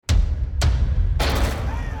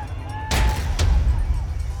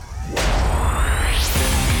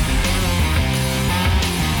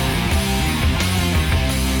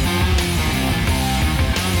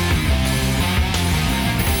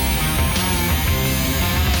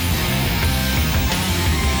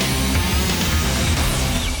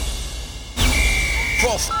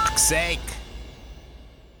sake.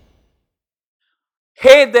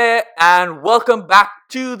 Hey there, and welcome back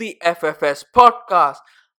to the FFS podcast.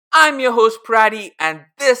 I'm your host, Praddy, and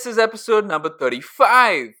this is episode number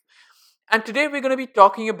 35. And today we're going to be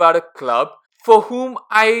talking about a club for whom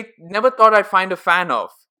I never thought I'd find a fan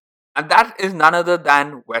of. And that is none other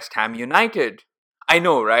than West Ham United. I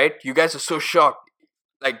know, right? You guys are so shocked.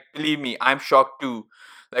 Like, believe me, I'm shocked too.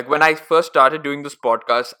 Like, when I first started doing this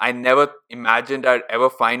podcast, I never imagined I'd ever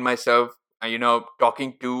find myself,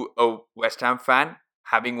 talking to a West Ham fan,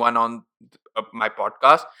 having one on my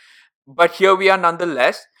podcast. But here we are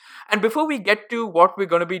nonetheless. And before we get to what we're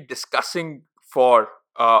going to be discussing or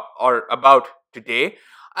about today,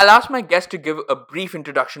 I'll ask my guest to give a brief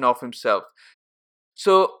introduction of himself.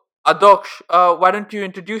 So, Adoksh, why don't you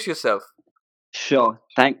introduce yourself? Sure.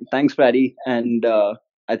 Thanks, Brady. And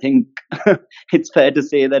I think it's fair to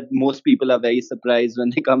say that most people are very surprised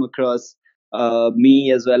when they come across me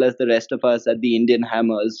as well as the rest of us at the Indian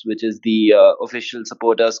Hammers, which is the official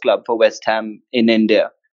supporters club for West Ham in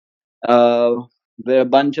India. Uh, we're a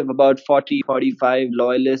bunch of about 40, 45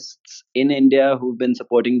 loyalists in India who've been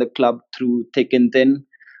supporting the club through thick and thin.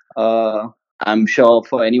 Uh, I'm sure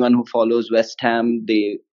for anyone who follows West Ham,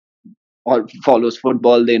 they or follows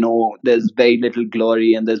football, they know there's very little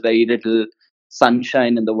glory and there's very little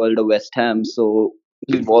sunshine in the world of West Ham. So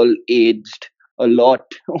we've all aged a lot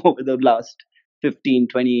over the last 15,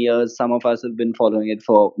 20 years. Some of us have been following it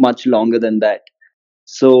for much longer than that.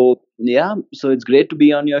 So, yeah, so it's great to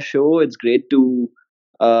be on your show. It's great to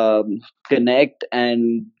connect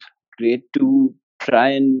and great to try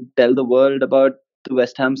and tell the world about the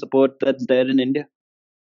West Ham support that's there in India.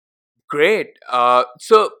 Great.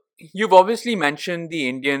 So you've obviously mentioned the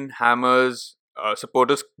Indian Hammers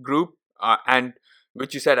supporters group, and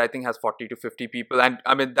which you said I think has 40 to 50 people, and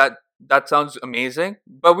I mean that sounds amazing.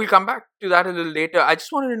 But we'll come back to that a little later. I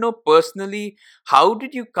just wanted to know personally, how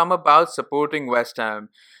did you come about supporting West Ham?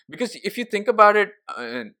 Because if you think about it,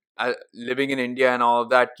 living in India and all of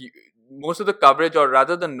that. Most of the coverage, or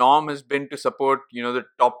rather the norm, has been to support the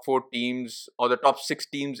top four teams or the top six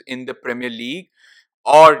teams in the Premier League,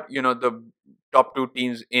 or the top two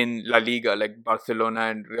teams in La Liga like Barcelona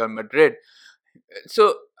and Real Madrid.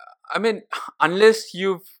 So I mean, unless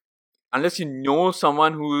you've unless you know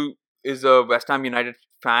someone who is a West Ham United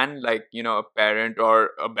fan, like a parent or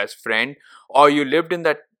a best friend, or you lived in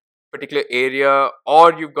that particular area,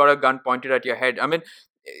 or you've got a gun pointed at your head. I mean,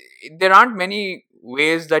 there aren't many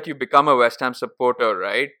ways that you become a West Ham supporter,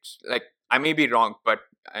 right? Like, I may be wrong, but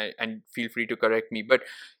and feel free to correct me. But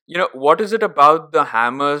what is it about the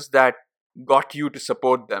Hammers that got you to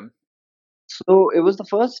support them? So it was the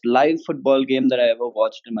first live football game that I ever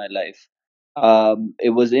watched in my life.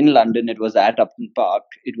 It was in London. It was at Upton Park.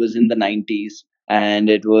 It was in the 90s. And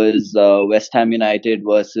it was West Ham United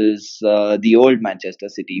versus the old Manchester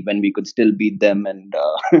City when we could still beat them and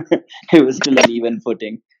it was still an even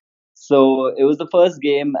footing. So it was the first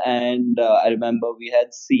game, and I remember we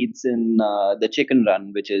had seats in the Chicken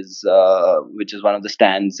Run, which is one of the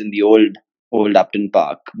stands in the old Upton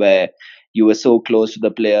Park, where you were so close to the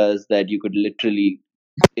players that you could literally,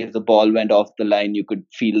 if the ball went off the line, you could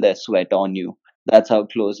feel their sweat on you. That's how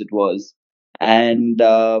close it was. And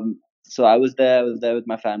so I was there. I was there with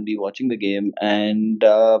my family watching the game, and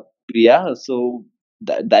yeah, so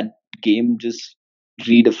that game just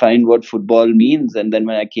redefined what football means. And then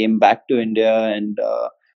when I came back to India and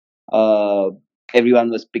uh, everyone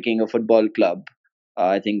was picking a football club,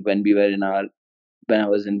 I think when I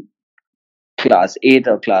was in class 8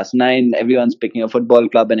 or class 9, everyone's picking a football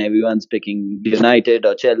club and everyone's picking United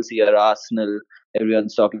or Chelsea or Arsenal.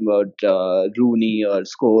 Everyone's talking about Rooney or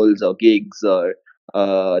Scholes or Giggs or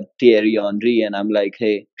Thierry Henry, and I'm like,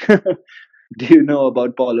 hey, do you know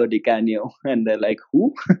about Paulo Di Canio? And they're like,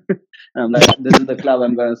 who? And I'm like, this is the club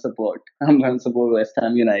I'm going to support. I'm going to support West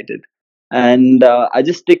Ham United. And I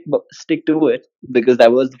just stick to it because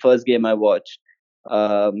that was the first game I watched.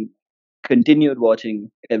 Um, Continued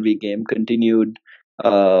watching every game, continued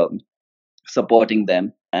um supporting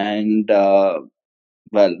them, and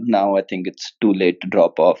well, now I think it's too late to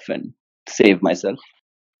drop off and save myself.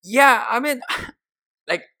 Yeah, I mean,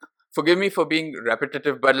 like, forgive me for being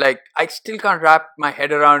repetitive, but like, I still can't wrap my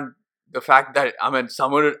head around the fact that I mean,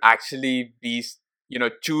 someone would actually be,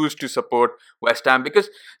 choose to support West Ham, because,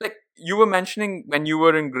 like, you were mentioning when you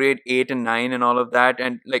were in grade 8 and 9 and all of that,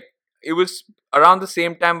 and like, it was around the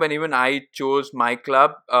same time when even I chose my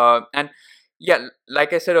club, and yeah,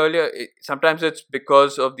 like I said earlier, sometimes it's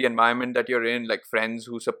because of the environment that you're in, like friends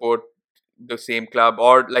who support the same club,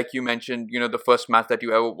 or like you mentioned, the first match that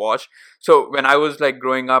you ever watched. So when I was like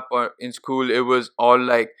growing up or in school, it was all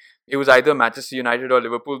like, it was either Manchester United or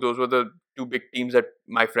Liverpool. Those were the two big teams that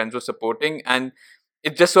my friends were supporting, and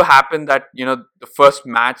it just so happened that the first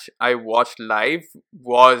match I watched live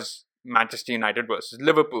was Manchester United versus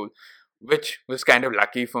Liverpool, which was kind of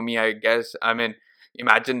lucky for me, I guess. I mean,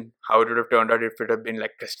 imagine how it would have turned out if it had been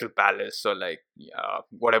like Crystal Palace or like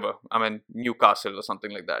whatever. I mean, Newcastle or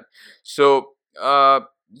something like that. So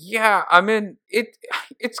yeah, I mean,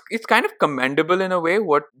 it's kind of commendable in a way.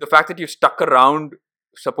 What the fact that you stuck around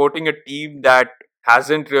supporting a team that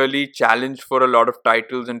hasn't really challenged for a lot of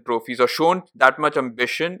titles and trophies or shown that much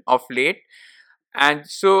ambition of late. And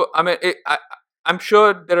so, I mean, I'm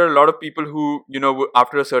sure there are a lot of people who,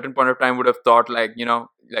 after a certain point of time would have thought like,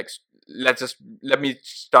 like let me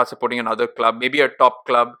start supporting another club, maybe a top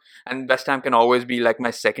club, and West Ham can always be like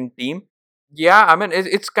my second team. Yeah, I mean,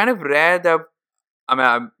 it's kind of rare that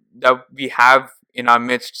that we have in our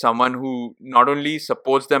midst someone who not only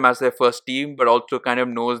supports them as their first team, but also kind of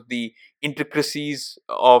knows the intricacies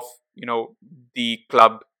of the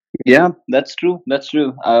club. Yeah, that's true. That's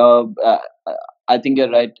true. I think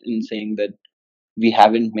you're right in saying that we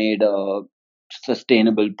haven't made a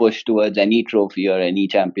sustainable push towards any trophy or any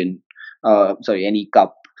champion, sorry, any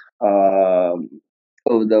cup, um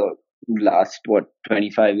over the last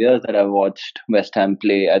 25 years that I've watched West Ham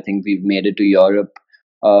play. I think we've made it to Europe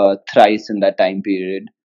thrice in that time period.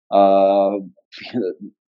 Uh,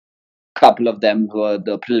 Couple of them were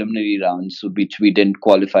the preliminary rounds, which we didn't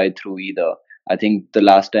qualify through either. I think the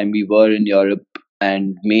last time we were in Europe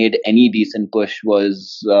and made any decent push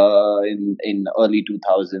was in early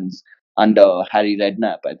 2000s under Harry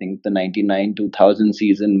Redknapp. I think the 99-2000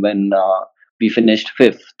 season when we finished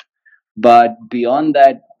fifth. But beyond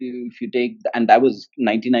that, if you take, and that was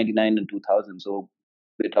 1999 and 2000, so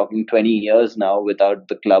we're talking 20 years now without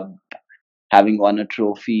the club having won a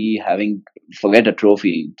trophy, having forget a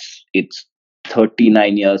trophy. It's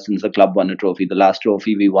 39 years since the club won a trophy. The last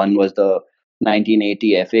trophy we won was the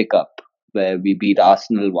 1980 FA Cup, where we beat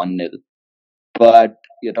Arsenal 1-0. But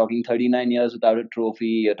you're talking 39 years without a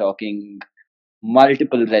trophy. You're talking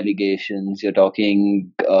multiple relegations. You're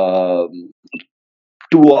talking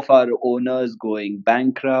two of our owners going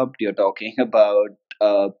bankrupt. You're talking about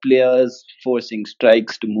players forcing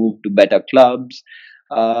strikes to move to better clubs.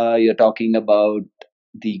 You're talking about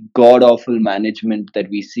the god awful management that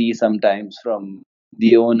we see sometimes from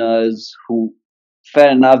the owners who,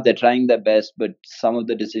 fair enough, they're trying their best, but some of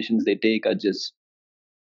the decisions they take are just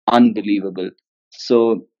unbelievable.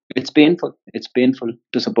 So it's painful. It's painful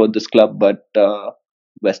to support this club, but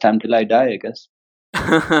West Ham till I die, I guess.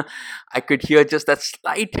 I could hear just that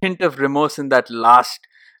slight hint of remorse in that last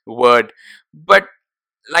word. But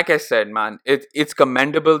like I said, man, it's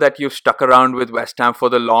commendable that you've stuck around with West Ham for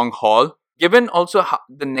the long haul. Given also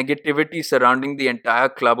the negativity surrounding the entire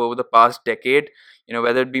club over the past decade,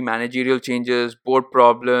 whether it be managerial changes, board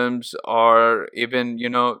problems, or even,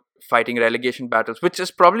 fighting relegation battles, which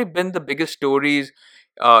has probably been the biggest stories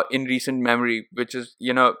in recent memory, which is,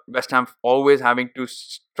 West Ham always having to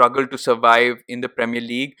struggle to survive in the Premier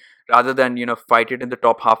League rather than, fight it in the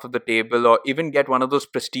top half of the table or even get one of those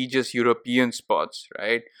prestigious European spots,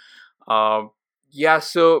 right? Um, yeah,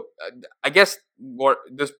 so I guess what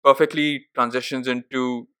this perfectly transitions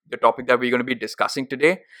into the topic that we're going to be discussing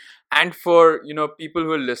today. And for people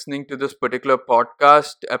who are listening to this particular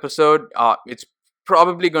podcast episode, it's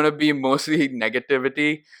probably going to be mostly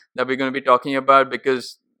negativity that we're going to be talking about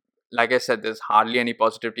because, like I said, there's hardly any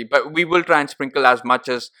positivity. But we will try and sprinkle as much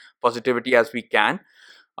as positivity as we can.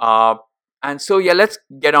 Uh, and so, yeah, let's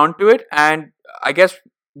get on to it. And I guess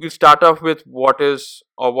we'll start off with what is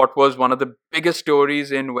or what was one of the biggest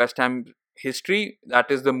stories in West Ham history. That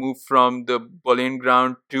is the move from the Boleyn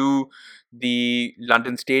Ground to the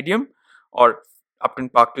London Stadium, or Upton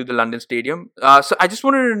Park to the London Stadium. So I just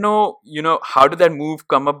wanted to know, how did that move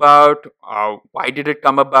come about? Why did it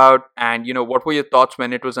come about? And what were your thoughts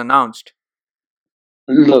when it was announced?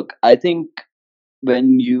 Look, I think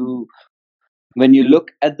when you when you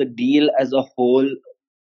look at the deal as a whole,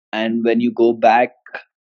 and when you go back,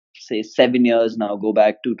 say 7 years now, go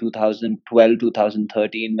back to 2012,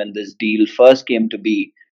 2013, when this deal first came to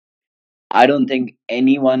be, I don't think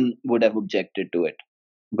anyone would have objected to it.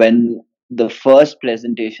 When the first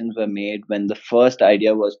presentations were made, when the first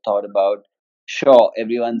idea was thought about, sure,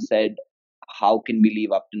 everyone said, how can we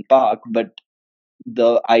leave Upton Park? But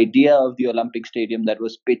the idea of the Olympic Stadium that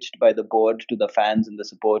was pitched by the board to the fans and the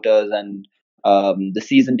supporters and the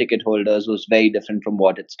season ticket holders was very different from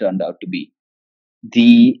what it's turned out to be.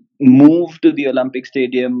 The move to the Olympic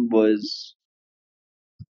Stadium was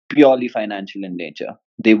purely financial in nature.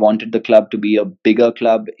 They wanted the club to be a bigger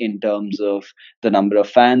club in terms of the number of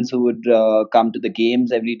fans who would come to the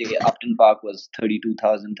games every day. Upton Park was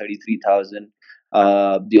 32,000, 33,000.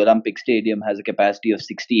 The Olympic Stadium has a capacity of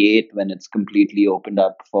 68 when it's completely opened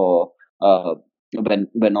up for uh,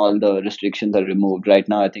 when all the restrictions are removed. Right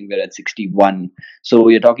now, I think we're at 61. So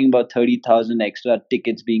you're talking about 30,000 extra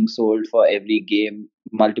tickets being sold for every game.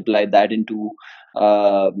 Multiply that into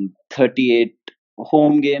 38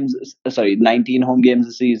 home games, sorry, 19 home games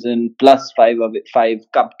a season, plus five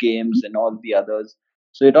cup games and all the others.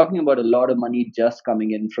 So you're talking about a lot of money just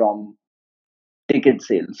coming in from ticket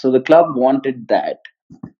sales. So the club wanted that.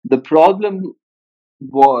 The problem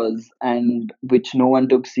was, and which no one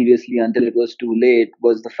took seriously until it was too late,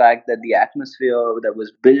 was the fact that the atmosphere that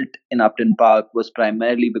was built in Upton Park was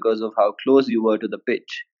primarily because of how close you were to the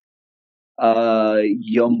pitch.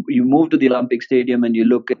 You move to the Olympic Stadium and you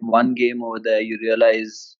look at one game over there, you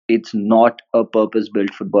realize it's not a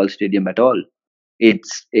purpose-built football stadium at all. It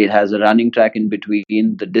has a running track in between.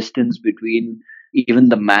 The distance between even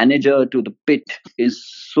the manager to the pitch is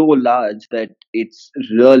so large that it's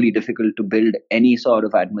really difficult to build any sort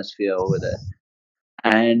of atmosphere over there.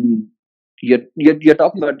 And you're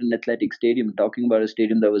talking about an athletic stadium, talking about a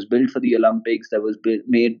stadium that was built for the Olympics, that was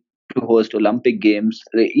made to host Olympic games.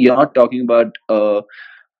 You're not talking about a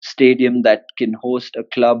stadium that can host a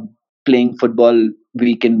club playing football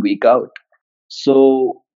week in week out.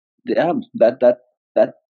 So yeah, that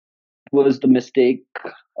was the mistake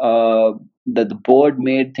uh, that the board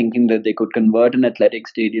made, thinking that they could convert an athletic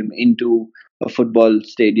stadium into a football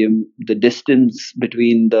stadium. The distance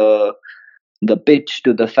between the pitch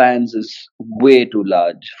to the fans is way too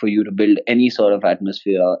large for you to build any sort of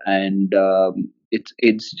atmosphere, and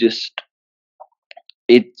it's just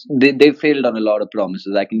they failed on a lot of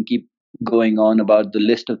promises. I can keep going on about the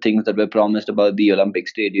list of things that were promised about the Olympic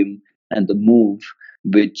Stadium and the move,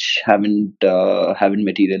 which haven't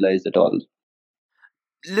materialized at all.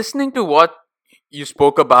 Listening to what you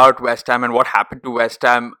spoke about West Ham and what happened to West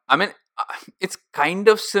Ham, I mean, it's kind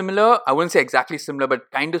of similar. I wouldn't say exactly similar,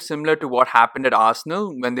 but kind of similar to what happened at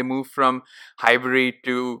Arsenal when they moved from Highbury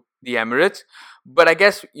to the Emirates. But I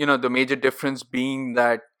guess, the major difference being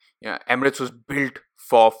that, Emirates was built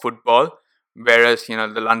for football, whereas,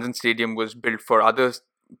 the London Stadium was built for other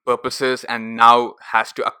purposes and now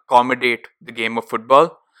has to accommodate the game of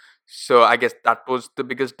football. So I guess that was the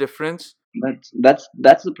biggest difference.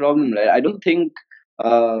 That's the problem, right? I don't think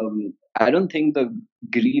the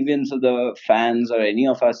grievance of the fans or any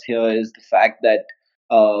of us here is the fact that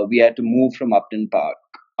we had to move from Upton Park.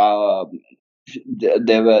 Um,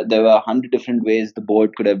 there were 100 different ways the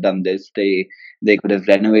board could have done this. They could have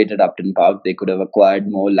renovated Upton Park. They could have acquired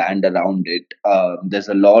more land around it. There's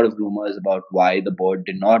a lot of rumors about why the board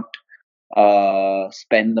did not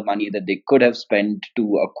spend the money that they could have spent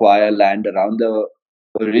to acquire land around the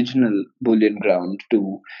original Bullion Ground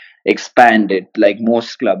to expand it, like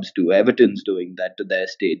most clubs do. Everton's doing that to their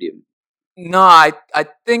stadium. No, I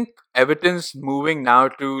think Everton's moving now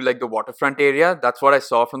to like the waterfront area. That's what I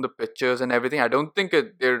saw from the pictures and everything. I don't think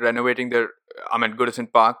they're renovating their. I mean,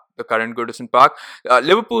 Goodison Park, the current Goodison Park.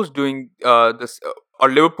 Liverpool's doing this, or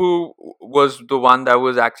Liverpool was the one that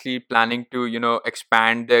was actually planning to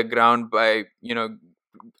expand their ground by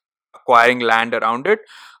acquiring land around it.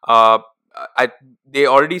 Uh, I they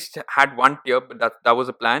already had one tier, but that was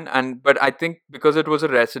a plan. And but I think because it was a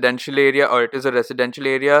residential area, or it is a residential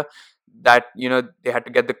area, that they had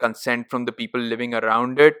to get the consent from the people living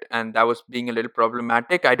around it, and that was being a little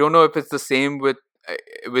problematic. I don't know if it's the same with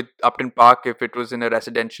Upton Park, if it was in a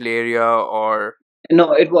residential area or.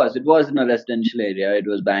 No, it was in a residential area. It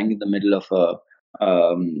was bang in the middle of a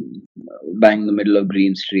bang in the middle of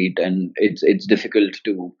Green Street, and it's difficult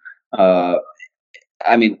to. Uh,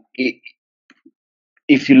 I mean,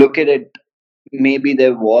 if you look at it, maybe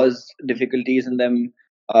there was difficulties in them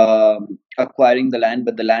acquiring the land,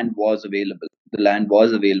 but the land was available. The land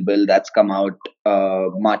was available. That's come out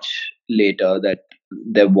much later, that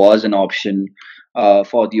there was an option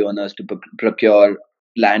for the owners to procure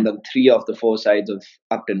land on three of the four sides of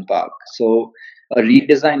Upton Park. So a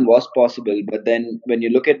redesign was possible, but then when you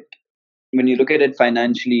look at it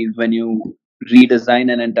financially, when you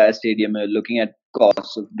redesign an entire stadium, you're looking at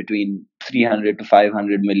costs of between 300 to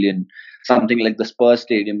 500 million, something like the Spurs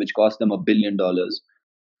stadium, which cost them $1 billion,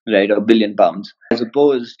 right, or £1 billion, as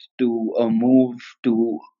opposed to a move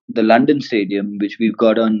to the London stadium, which we've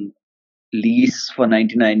got on lease for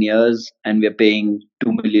 99 years, and we're paying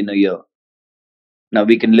 2 million a year. Now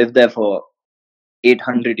we can live there for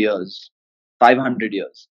 800 years, 500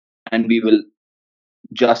 years, and we will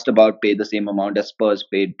just about pay the same amount as Spurs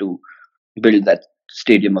paid to build that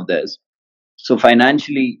stadium of theirs. So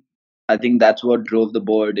financially, I think that's what drove the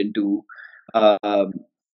board into um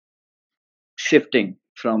shifting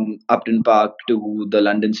from Upton Park to the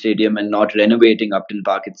London Stadium and not renovating Upton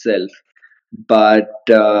Park itself. But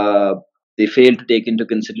they failed to take into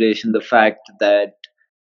consideration the fact that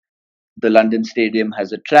the London Stadium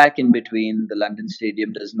has a track in between. The London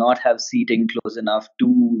Stadium does not have seating close enough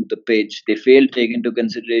to the pitch. They fail to take into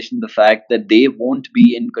consideration the fact that they won't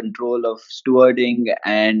be in control of stewarding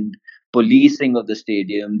and policing of the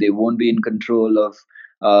stadium. They won't be in control of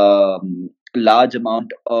large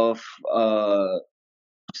amount of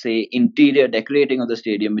say interior decorating of the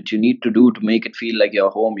stadium, which you need to do to make it feel like your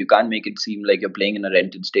home. You can't make it seem like you're playing in a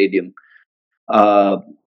rented stadium. uh,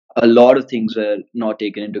 a lot of things were not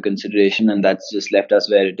taken into consideration, and that's just left us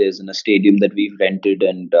where it is, in a stadium that we've rented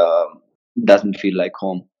and doesn't feel like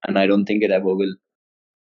home. And I don't think it ever will.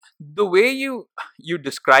 The way you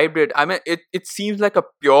described it, I mean, it seems like a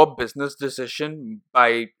pure business decision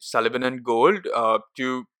by Sullivan and Gold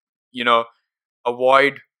to, you know,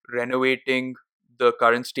 avoid renovating the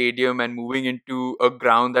current stadium and moving into a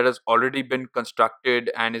ground that has already been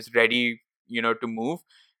constructed and is ready, to move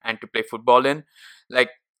and to play football in. Like,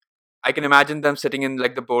 I can imagine them sitting in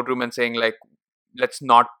like the boardroom and saying like, let's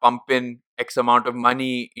not pump in X amount of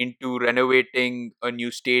money into renovating a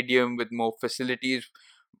new stadium with more facilities,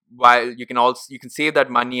 while you can save that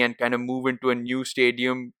money and kind of move into a new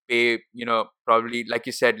stadium, pay, probably like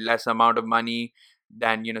you said, less amount of money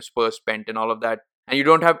than Spurs spent and all of that. And you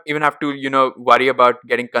don't have to worry about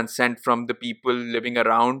getting consent from the people living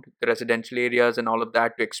around the residential areas and all of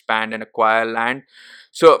that to expand and acquire land.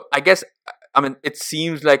 So I guess, I mean, it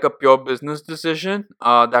seems like a pure business decision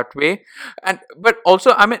that way. And but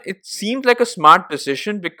also, I mean, it seems like a smart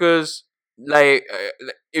decision because,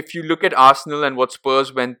 if you look at Arsenal and what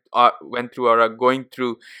Spurs went through or are going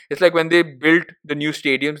through, it's like when they built the new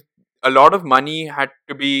stadiums, a lot of money had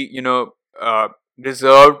to be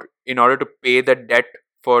reserved in order to pay the debt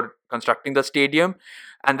for constructing the stadium,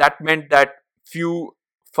 and that meant that few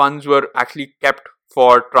funds were actually kept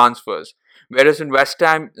for transfers. Whereas in West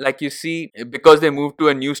Ham, like you see, because they moved to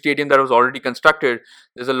a new stadium that was already constructed,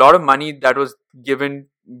 there's a lot of money that was given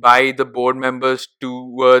by the board members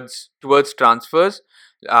towards transfers.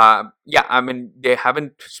 Yeah, I mean, they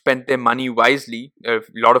haven't spent their money wisely. There are a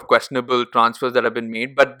lot of questionable transfers that have been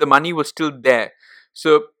made, but the money was still there.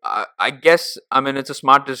 So I guess, I mean, it's a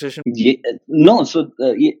smart decision. Yeah, no, so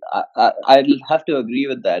I'll have to agree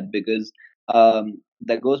with that, because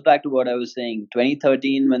that goes back to what I was saying.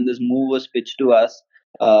 2013, when this move was pitched to us,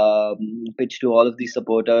 pitched to all of these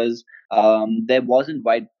supporters, there wasn't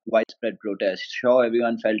widespread protest. Sure,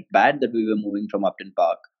 everyone felt bad that we were moving from Upton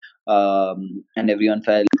Park, and everyone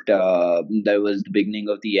felt that was the beginning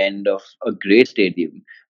of the end of a great stadium.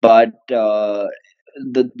 But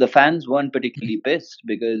the fans weren't particularly pissed,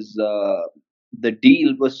 because the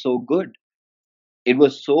deal was so good. It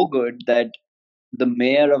was so good that the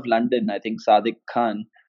mayor of London, I think Sadiq Khan,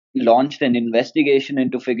 launched an investigation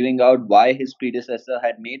into figuring out why his predecessor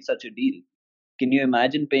had made such a deal. Can you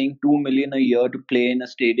imagine paying 2 million a year to play in a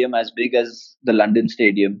stadium as big as the London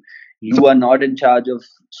Stadium? You are not in charge of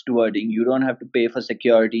stewarding. You don't have to pay for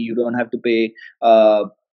security. You don't have to pay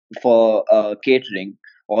for catering.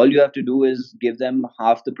 All you have to do is give them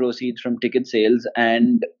half the proceeds from ticket sales,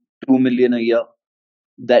 and 2 million a year.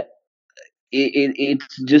 That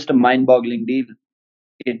it's just a mind-boggling deal.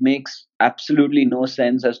 It makes absolutely no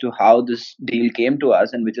sense as to how this deal came to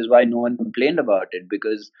us, and which is why no one complained about it.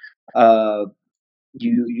 Because uh,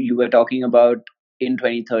 you were talking about in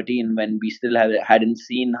 2013, when we still hadn't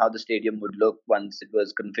seen how the stadium would look once it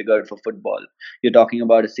was configured for football. You're talking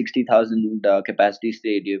about a 60,000 capacity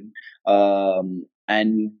stadium,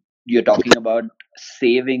 and you're talking about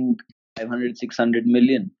saving 500, 600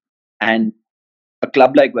 million. And a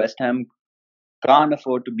club like West Ham can't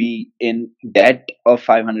afford to be in debt of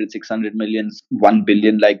 500, 600 millions, 1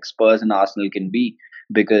 billion, like Spurs and Arsenal can be.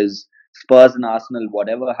 Because Spurs and Arsenal,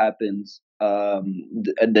 whatever happens,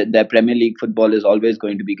 their Premier League football is always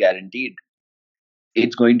going to be guaranteed.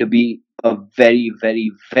 It's going to be a very, very,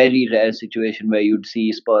 very rare situation where you'd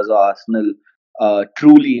see Spurs or Arsenal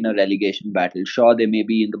truly in a relegation battle. Sure, they may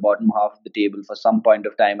be in the bottom half of the table for some point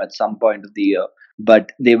of time at some point of the year,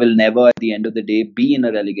 but they will never, at the end of the day, be in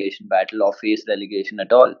a relegation battle or face relegation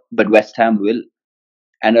at all. But West Ham will.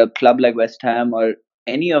 And a club like West Ham, or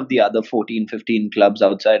any of the other 14, 15 clubs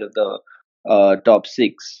outside of the top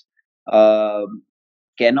six, um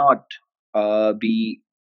cannot be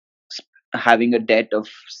having a debt of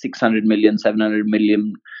 600 million, 700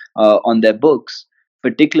 million on their books,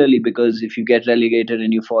 particularly because if you get relegated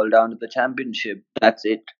and you fall down to the championship, that's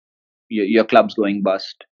it. your club's going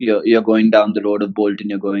bust. You're going down the road of Bolton.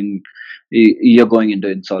 You're going into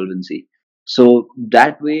insolvency. So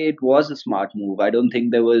that way, it was a smart move. I don't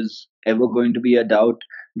think there was ever going to be a doubt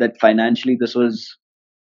that financially this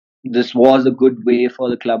was a good way for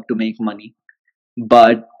the club to make money,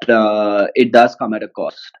 but it does come at a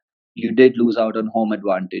cost. You did lose out on home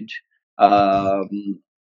advantage. Um,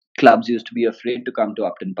 Clubs used to be afraid to come to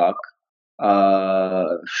Upton Park.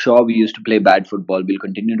 Sure, we used to play bad football. We'll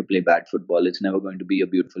continue to play bad football. It's never going to be a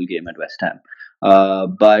beautiful game at West Ham.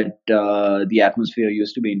 But the atmosphere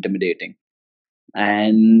used to be intimidating.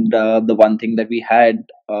 And the one thing that we had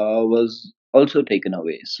was also taken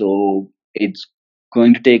away. So it's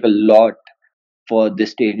going to take a lot for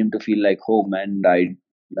this stadium to feel like home.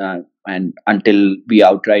 And until we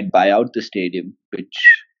outright buy out the stadium,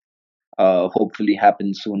 which hopefully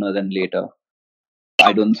happens sooner than later,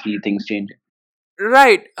 I don't see things changing.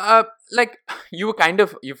 Right. Like you've kind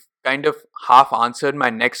of half answered my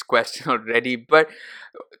next question already, but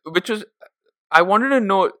which was I wanted to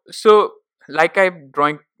know. So, like I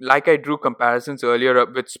drew comparisons earlier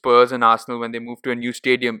up with Spurs and Arsenal when they moved to a new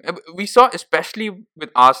stadium. We saw, especially with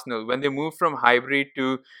Arsenal, when they moved from Highbury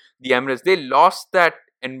to the Emirates, they lost that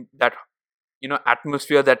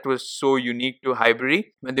atmosphere that was so unique to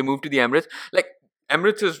Highbury when they moved to the Emirates. Like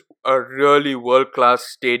Emirates is a really world class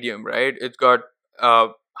stadium, right? It's got uh,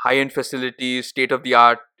 high end facilities, state of the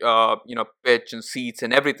art, pitch and seats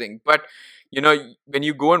and everything. But when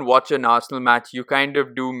you go and watch an Arsenal match, you kind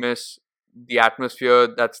of do miss the atmosphere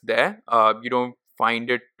that's there. You don't find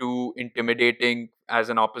it too intimidating as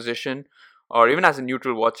an opposition or even as a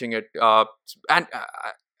neutral watching it. And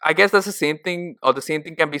I guess that's the same thing, or the same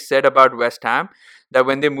thing can be said about West Ham. That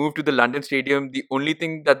when they moved to the London Stadium, the only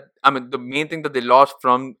thing that the main thing that they lost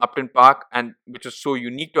from Upton Park, and which was so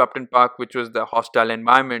unique to Upton Park, which was the hostile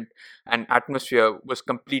environment and atmosphere, was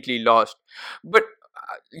completely lost. But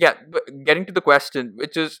but getting to the question,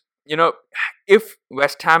 which is, if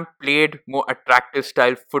West Ham played more attractive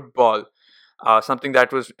style football, something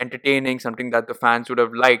that was entertaining, something that the fans would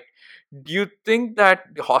have liked. Do you think that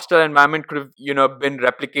the hostile environment could have, been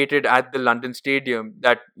replicated at the London Stadium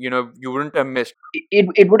that you wouldn't have missed?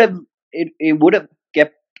 It would have it would have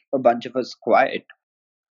kept a bunch of us quiet.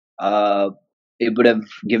 Uh, it would have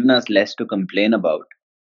given us less to complain about.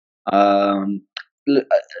 Um, l-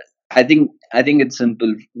 I think it's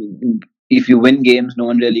simple. If you win games, no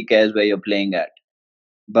one really cares where you're playing at.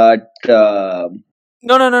 But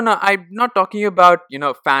No, no, no, no. I'm not talking about,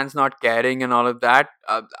 fans not caring and all of that.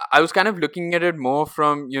 I was kind of looking at it more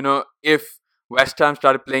from, if West Ham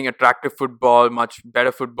started playing attractive football, much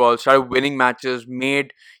better football, started winning matches,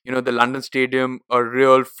 made, the London Stadium a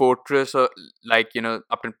real fortress, or like,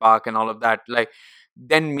 Upton Park and all of that, like,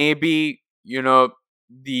 then maybe,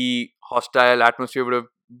 the hostile atmosphere would have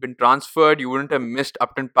been transferred. You wouldn't have missed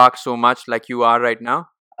Upton Park so much like you are right now.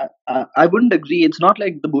 I wouldn't agree. It's not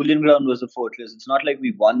like the Boolean Ground was a fortress. It's not like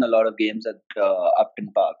we won a lot of games at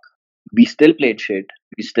Upton Park. We still played shit.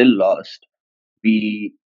 We still lost.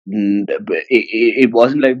 We it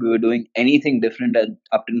wasn't like we were doing anything different at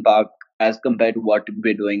Upton Park as compared to what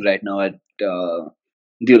we're doing right now at the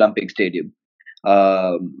Olympic Stadium.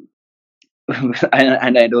 Um,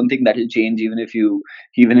 and I don't think that will change even if you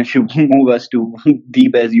move us to the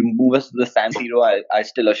best, you move us to the San Siro. I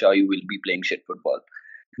still assure you we'll be playing shit football.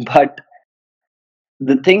 But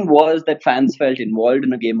the thing was that fans felt involved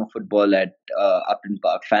in a game of football at Upton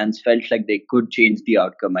Park. Fans felt like they could change the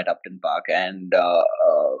outcome at Upton Park, and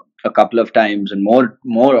a couple of times, and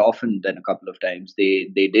more often than a couple of times, they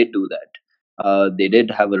did do that. They did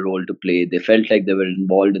have a role to play. They felt like they were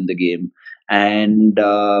involved in the game, and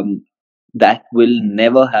that will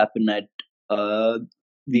never happen at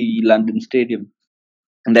the London Stadium,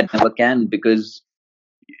 and that never can because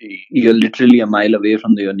you're literally a mile away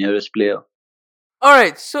from your nearest player. All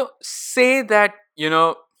right. So say that,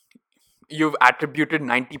 you've attributed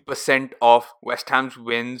 90% of West Ham's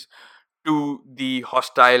wins to the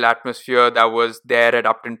hostile atmosphere that was there at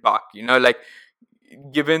Upton Park. Like,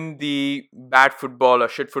 given the bad football or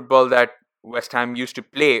shit football that West Ham used to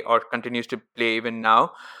play or continues to play even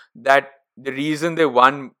now, that the reason they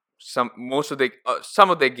won some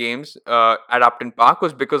of their games at Upton Park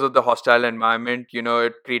was because of the hostile environment.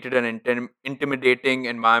 It created an intimidating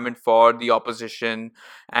environment for the opposition,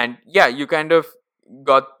 and yeah, you kind of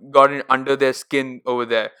got in under their skin over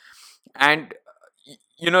there. And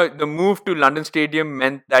the move to London Stadium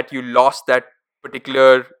meant that you lost that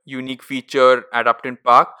particular unique feature at Upton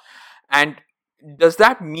Park. And does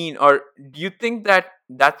that mean, or do you think that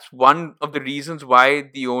that's one of the reasons why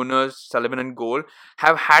the owners, Sullivan and Gold,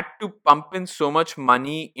 have had to pump in so much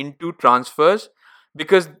money into transfers?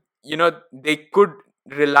 Because they could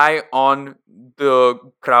rely on the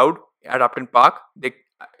crowd at Upton Park. They,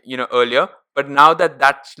 earlier, but now that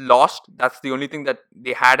that's lost, that's the only thing that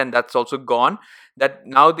they had, and that's also gone. That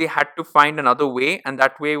now they had to find another way, and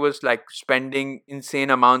that way was like spending insane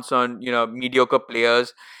amounts on mediocre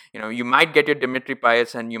players. You might get your Dimitri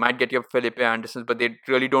Payet and you might get your Felipe Andersons, but they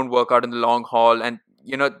really don't work out in the long haul, and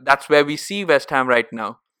that's where we see West Ham right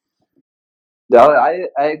now. Yeah,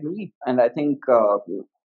 I agree, and I think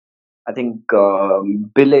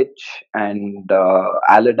Bilic and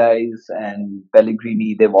Allardyce and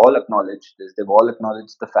Pellegrini, they've all acknowledged this. They've all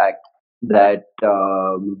acknowledged the fact that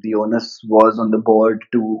the onus was on the board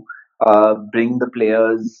to bring the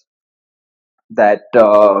players that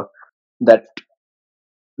that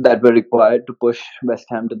that were required to push West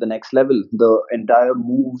Ham to the next level. The entire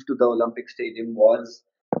move to the Olympic Stadium was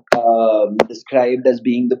described as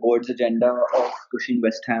being the board's agenda of pushing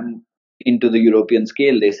West Ham into the European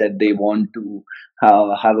scale. They said they want to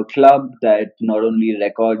have a club that not only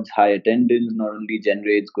records high attendance, not only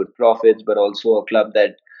generates good profits, but also a club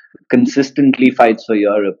that consistently fights for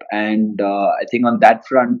Europe. And I think on that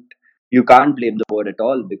front, you can't blame the board at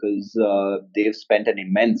all because they've spent an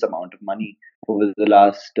immense amount of money over the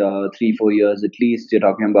last 3 4 years at least. You're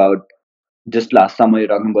talking about just last summer. You're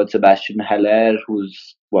talking about Sebastian Haller,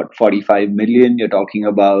 who's what 45 million. You're talking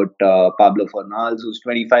about Pablo Fornals, who's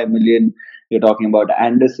 25 million. You're talking about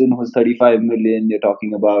Anderson, who's 35 million. You're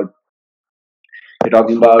talking about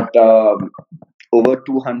over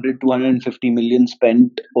 200, 250 million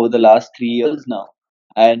spent over the last 3 years now.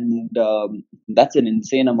 And that's an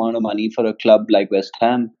insane amount of money for a club like West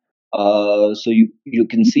Ham. So you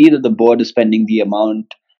can see that the board is spending the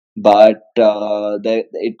amount, but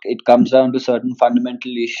it comes down to certain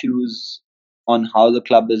fundamental issues on how the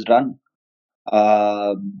club is run.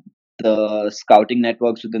 Uh, the scouting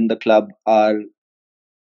networks within the club are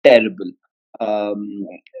terrible. Um,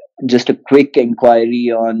 just a quick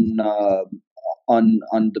inquiry on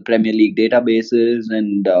the Premier League databases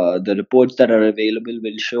and the reports that are available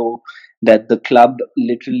will show that the club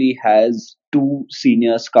literally has two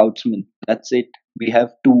senior scoutsmen. That's it. We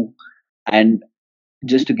have two, and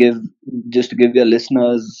just to give just to give your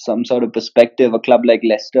listeners some sort of perspective, a club like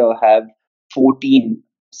Leicester have 14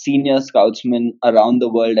 senior scoutsmen around the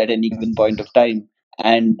world at any given point of time,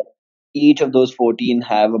 and each of those 14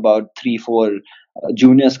 have about 3 4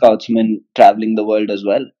 junior scoutsmen traveling the world as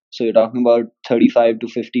well. So you're talking about 35 to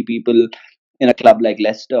 50 people in a club like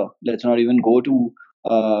Leicester. Let's not even go into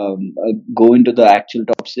the actual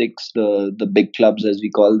top six, the big clubs as we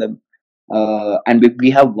call them. And we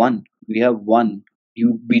have one. We have one.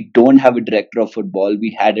 We don't have a director of football.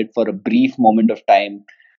 We had it for a brief moment of time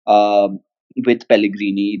with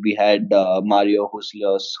Pellegrini. We had Mario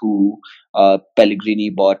Huslios, who Pellegrini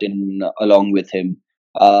bought in along with him.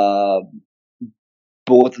 Uh,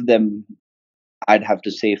 both of them, I'd have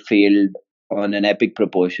to say, failed on an epic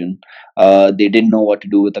proportion. They didn't know what to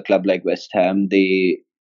do with a club like West Ham. They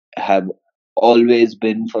have always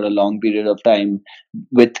been for a long period of time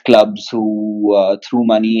with clubs who threw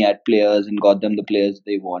money at players and got them the players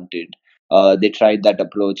they wanted. They tried that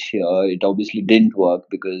approach here. It obviously didn't work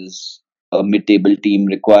because a mid-table team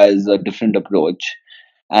requires a different approach,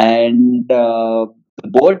 and the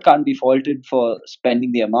board can't be faulted for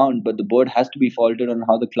spending the amount, but the board has to be faulted on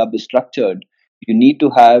how the club is structured. You need to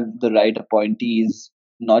have the right appointees,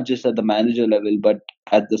 not just at the manager level, but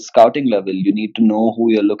at the scouting level. You need to know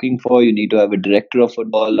who you're looking for. You need to have a director of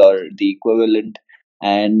football or the equivalent,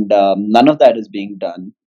 and none of that is being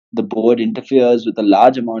done. The board interferes with a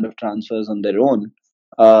large amount of transfers on their own.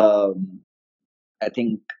 Um, I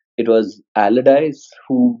think it was Allardyce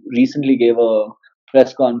who recently gave a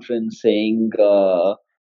press conference saying uh,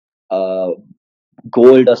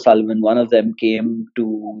 Gold or Sullivan, one of them came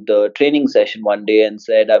to the training session one day and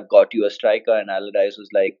said, "I've got you a striker." And Allardyce was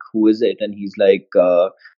like, "Who is it?" And he's like,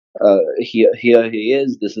 "Here he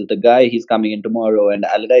is. This is the guy. He's coming in tomorrow." And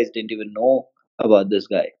Allardyce didn't even know about this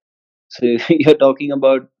guy. So you're talking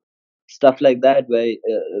about stuff like that where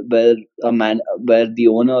where the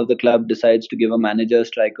owner of the club decides to give a manager a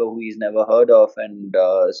striker who he's never heard of and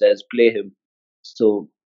says play him. So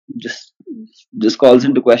just just calls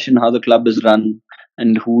into question how the club is run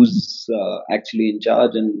and who's actually in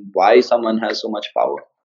charge and why someone has so much power.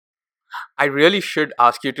 I really should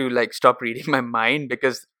ask you to like stop reading my mind,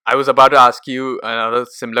 because I was about to ask you another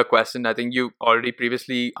similar question. I think you already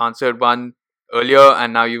previously answered one earlier,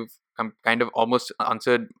 and now you've kind of almost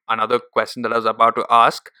answered another question that I was about to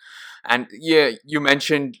ask. And yeah, you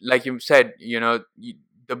mentioned, like you said,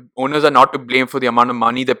 the owners are not to blame for the amount of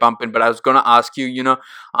money they pump in. But I was going to ask you,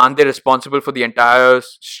 aren't they responsible for the entire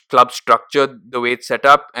club structure, the way it's set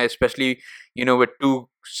up, especially with two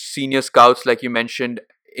senior scouts like you mentioned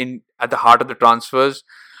in at the heart of the transfers?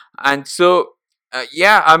 And so,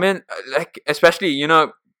 yeah, I mean, like especially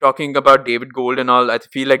talking about David Gold and all, I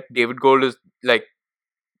feel like David Gold is like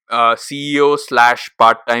CEO slash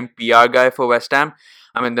part time PR guy for West Ham.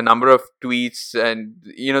 I mean, the number of tweets and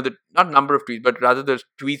the not number of tweets, but rather the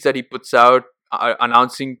tweets that he puts out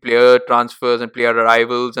announcing player transfers and player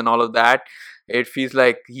arrivals and all of that. It feels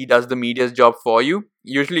like he does the media's job for you.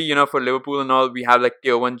 Usually, for Liverpool and all, we have like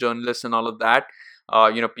tier one journalists and all of that.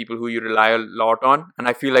 People who you rely a lot on. And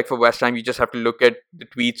I feel like for West Ham, you just have to look at the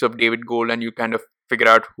tweets of David Gold and you kind of figure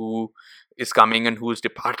out who is coming and who's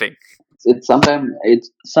departing. It's sometimes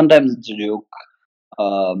it's a joke,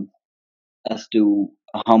 um, as to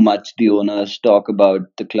how much the owners talk about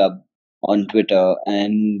the club on Twitter,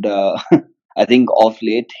 and I think off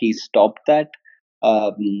late he stopped that,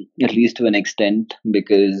 um, at least to an extent,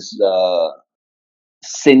 because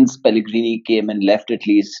since Pellegrini came and left, at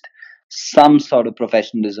least some sort of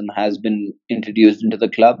professionalism has been introduced into the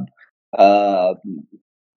club. Uh,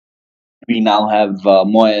 we now have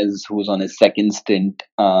Moyes, who's on his second stint.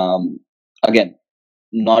 Again,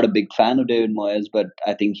 not a big fan of David Moyes, but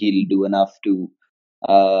I think he'll do enough to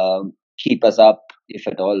uh, keep us up, if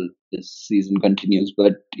at all this season continues.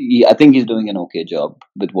 But I think he's doing an okay job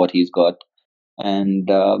with what he's got. And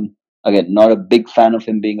again, not a big fan of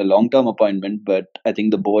him being a long term appointment, but I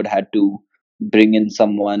think the board had to bring in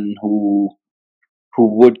someone who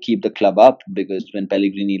would keep the club up, because when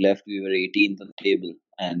Pellegrini left, we were 18th on the table,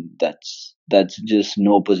 and that's just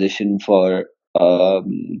no position for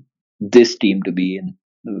this team to be in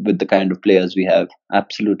with the kind of players we have.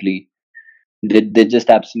 Absolutely, they just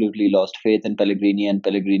absolutely lost faith in Pellegrini, and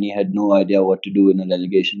Pellegrini had no idea what to do in a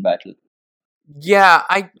relegation battle. Yeah,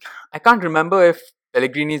 I can't remember if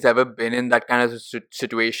Pellegrini's ever been in that kind of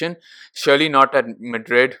situation. Surely not at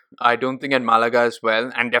Madrid. I don't think at Malaga as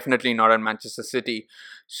well, and definitely not at Manchester City.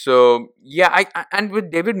 So yeah, and with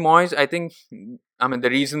David Moyes, I think I mean the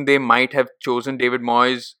reason they might have chosen David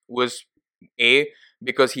Moyes was a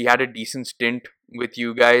because he had a decent stint with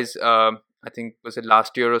you guys. I think was it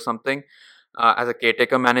last year or something, as a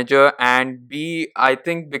caretaker manager, and B, I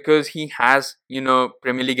think because he has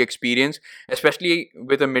Premier League experience, especially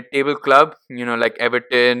with a mid-table club, like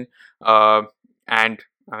Everton, and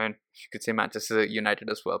I mean you could say Manchester United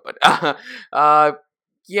as well, but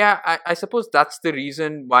yeah, I suppose that's the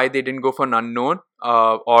reason why they didn't go for an unknown,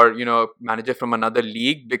 or manager from another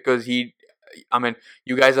league, because I mean,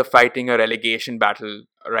 you guys are fighting a relegation battle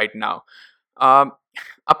right now. Um,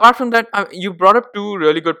 Apart from that, you brought up two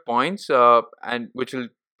really good points, and which will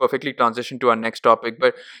perfectly transition to our next topic.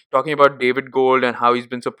 But talking about David Gold and how he's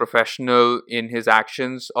been so professional in his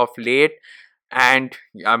actions of late, and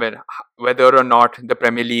I mean whether or not the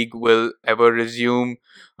Premier League will ever resume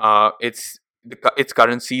its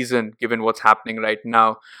current season, given what's happening right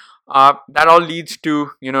now. That all leads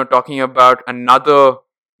to talking about another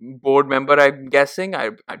board member. I'm guessing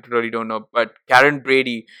I really don't know, but Karen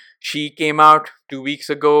Brady. She came out 2 weeks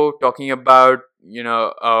ago talking about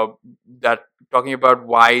that talking about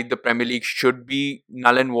why the Premier League should be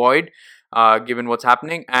null and void, given what's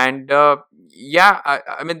happening. And yeah,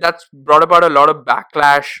 I mean that's brought about a lot of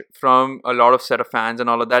backlash from a lot of set of fans and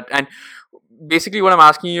all of that. And basically, what I'm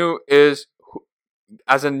asking you is,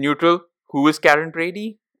 as a neutral, who is Karen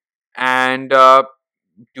Brady, and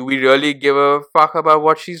do we really give a fuck about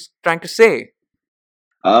what she's trying to say?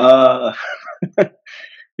 Uh,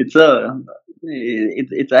 it's a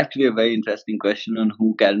it's actually a very interesting question on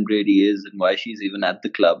who Karen Brady is and why she's even at the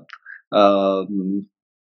club. Um,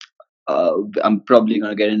 I'm probably going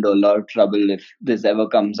to get into a lot of trouble if this ever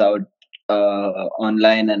comes out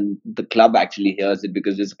online and the club actually hears it,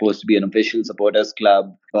 because it's supposed to be an official supporters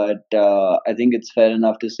club. But I think it's fair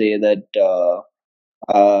enough to say that.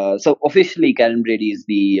 So officially, Karen Brady is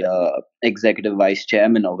the executive vice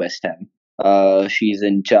chairman of West Ham. She's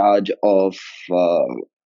in charge of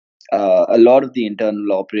a lot of the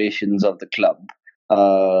internal operations of the club.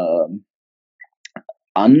 Uh,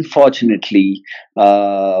 Unfortunately,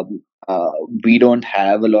 uh, uh, we don't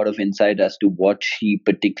have a lot of insight as to what she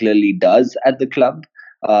particularly does at the club.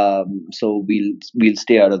 So we'll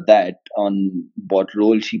stay out of that on what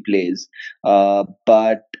role she plays.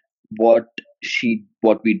 But what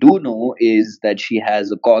what we do know is that she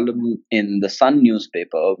has a column in the Sun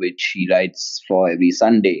newspaper, which she writes for every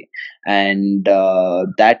Sunday, and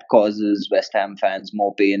that causes West Ham fans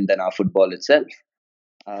more pain than our football itself.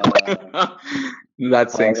 Uh,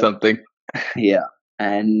 That's saying uh, something. yeah,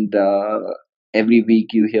 and every week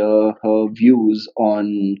you hear her views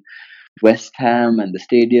on West Ham and the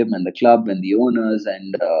stadium and the club and the owners,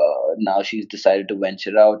 and now she's decided to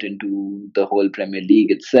venture out into the whole Premier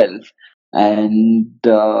League itself. And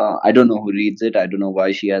I don't know who reads it. I don't know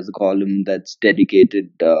why she has a column that's dedicated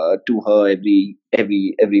to her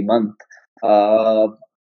every month. Uh,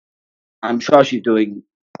 I'm sure she's doing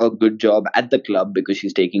a good job at the club because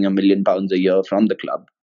she's taking £1 million a year from the club.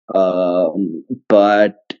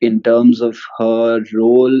 But in terms of her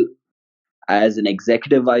role as an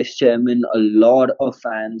executive vice chairman, a lot of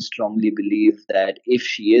fans strongly believe that if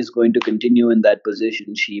she is going to continue in that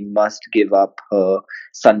position, she must give up her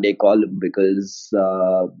Sunday column because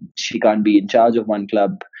she can't be in charge of one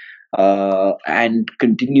club and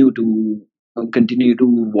continue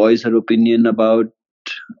to voice her opinion about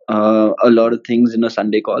a lot of things in a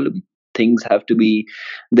Sunday column. Things have to be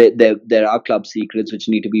there are club secrets which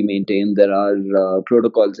need to be maintained. There are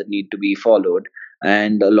protocols that need to be followed,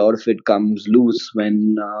 and a lot of it comes loose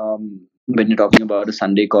when you're talking about a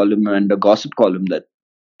Sunday column and a gossip column that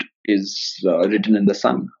is written in the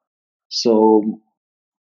Sun. So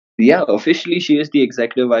yeah, officially she is the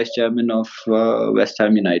executive vice chairman of West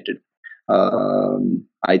Ham United.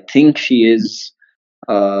 I think she is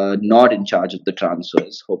not in charge of the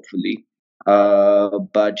transfers, hopefully.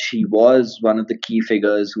 But she was one of the key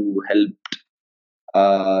figures who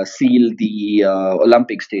helped seal the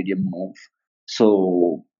Olympic Stadium move.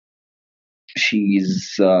 So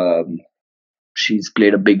she's she's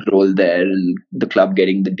played a big role there in the club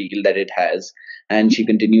getting the deal that it has, and she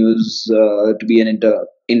continues to be an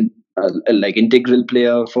like integral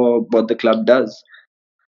player for what the club does.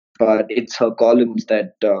 But it's her columns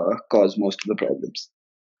that cause most of the problems.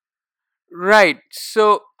 Right.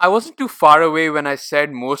 So I wasn't too far away when I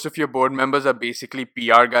said most of your board members are basically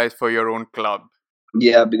PR guys for your own club.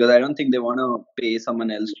 Yeah, because I don't think they want to pay someone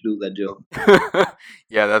else to do that job.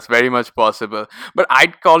 Yeah, that's very much possible. But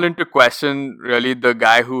I'd call into question really the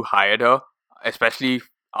guy who hired her, especially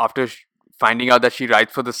after finding out that she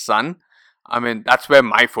writes for the Sun. I mean, that's where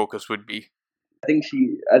my focus would be. I think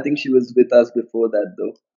she was with us before that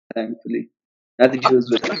though. Thankfully, I think she was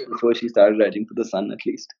with us before she started writing for the Sun at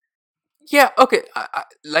least. Yeah, okay.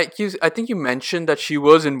 I think you mentioned that she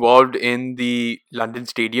was involved in the London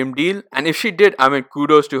Stadium deal, and if she did, I mean,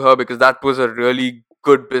 kudos to her because that was a really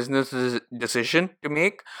good business decision to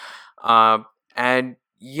make. Uh, and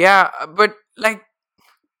yeah, but like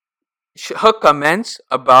her comments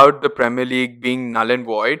about the Premier League being null and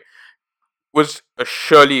void was a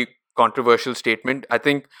surely controversial statement. I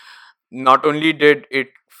think not only did it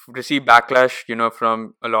receive backlash,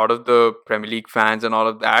 from a lot of the Premier League fans and all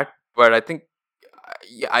of that, but I think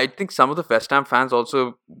yeah, I think some of the West Ham fans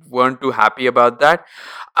also weren't too happy about that.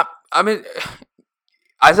 I mean,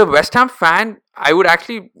 as a West Ham fan, I would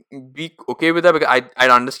actually be okay with that because I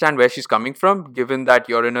understand where she's coming from, given that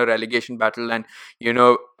you're in a relegation battle and you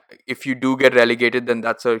know if you do get relegated, then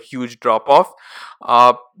that's a huge drop off.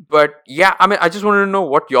 Uh, but yeah, I mean, I just wanted to know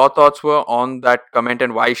what your thoughts were on that comment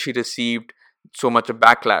and why she received so much of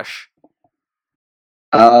backlash.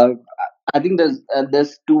 Uh, I think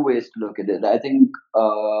there's two ways to look at it. I think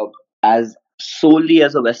as solely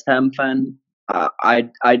as a West Ham fan,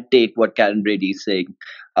 I'd take what Karen Brady is saying.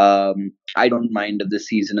 I don't mind if the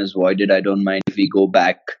season is voided. I don't mind if we go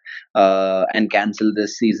back and cancel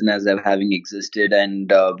this season as if having existed,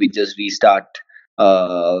 and we just restart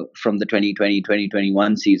from the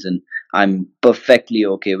 2020-2021 season. I'm perfectly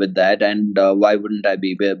okay with that, and why wouldn't I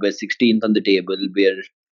be? We're 16th on the table.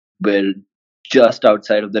 We're just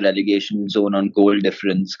outside of the relegation zone on goal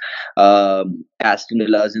difference. Aston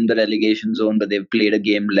Villa's in the relegation zone, but they've played a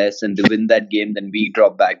game less, and to win that game, then we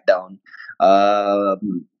drop back down.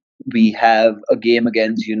 We have a game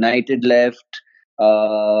against United left.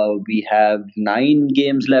 We have 9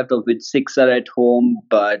 games left, of which 6 are at home.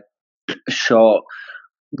 But sure,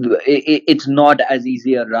 it's not as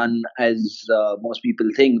easy a run as most people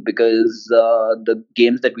think because the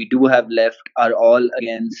games that we do have left are all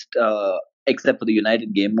against, except for the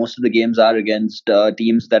United game, most of the games are against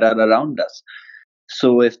teams that are around us.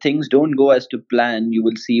 So if things don't go as to plan, you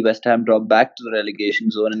will see West Ham drop back to the relegation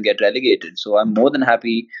zone and get relegated. So I'm more than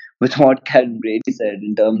happy with what Karen Brady said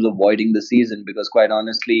in terms of voiding the season because quite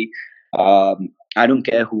honestly, I don't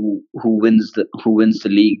care who wins the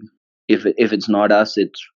league. If it's not us,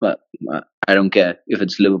 I don't care if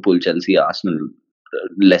it's Liverpool, Chelsea, Arsenal,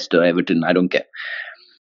 Leicester, Everton. I don't care.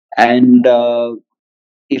 And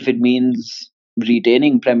if it means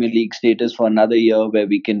retaining Premier League status for another year where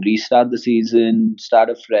we can restart the season, start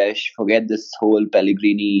afresh, forget this whole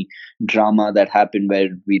Pellegrini drama that happened where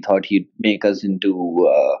we thought he'd make us into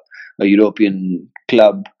a European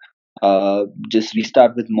club. Just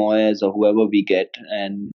restart with Moyes or whoever we get,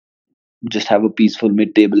 and just have a peaceful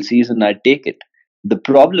mid-table season. I'd take it. The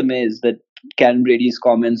problem is that Karen Brady's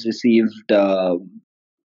comments received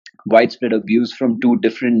widespread abuse from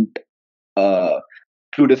uh,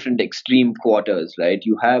 two different extreme quarters. Right?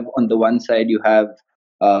 You have on the one side you have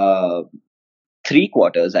uh, three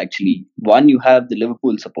quarters actually. One, you have the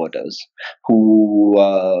Liverpool supporters who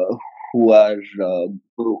who are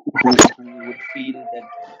who would feel that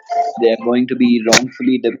they are going to be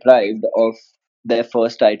wrongfully deprived of their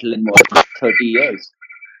first title in what 30 years.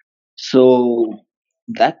 So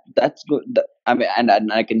that's good. I mean,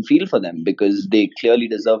 and I can feel for them because they clearly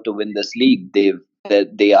deserve to win this league. They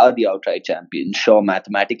are the outright champions. Sure,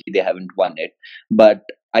 mathematically they haven't won it, but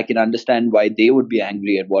I can understand why they would be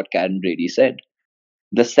angry at what Karen Brady said.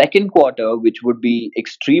 The second quarter, which would be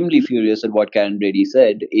extremely furious at what Karen Brady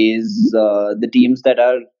said, is the teams that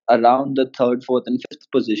are around the third, fourth, and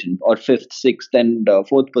fifth position, or fifth, sixth, and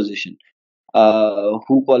fourth position.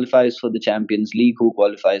 Who qualifies for the Champions League? Who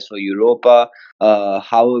qualifies for Europa?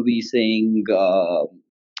 How are we saying?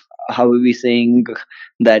 How are we saying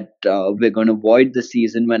that we're going to void the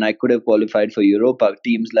season when I could have qualified for Europa?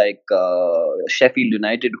 Teams like Sheffield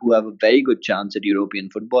United, who have a very good chance at European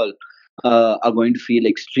football, are going to feel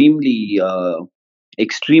extremely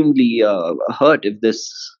hurt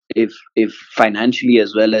if financially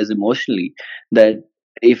as well as emotionally, that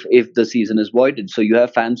if the season is voided. So you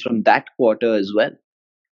have fans from that quarter as well,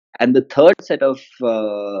 and the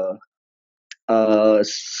uh,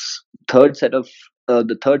 s- third set of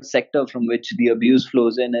the third sector from which the abuse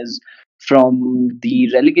flows in is from the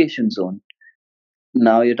relegation zone.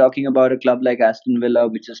 Now you're talking about a club like Aston Villa,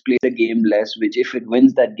 which has played a game less, which if it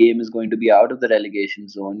wins that game is going to be out of the relegation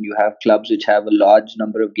zone. You have clubs which have a large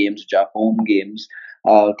number of games which are home games,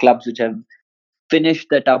 clubs which have finished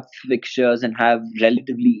their tough fixtures and have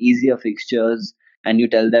relatively easier fixtures, and you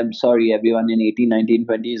tell them, sorry, everyone in 18, 19,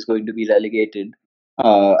 20 is going to be relegated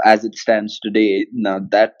as it stands today. Now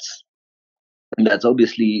that's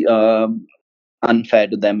obviously unfair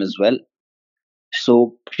to them as well.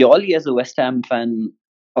 So purely as a West Ham fan,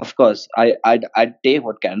 of course, I'd take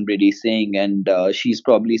what Karen Brady is saying, and she's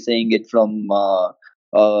probably saying it from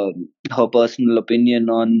her personal opinion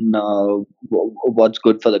on what's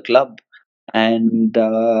good for the club, and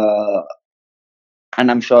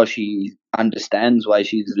I'm sure she understands why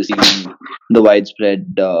she's receiving the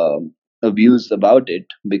widespread abuse about it,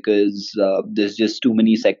 because there's just too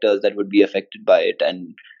many sectors that would be affected by it,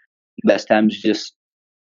 and West Ham's just.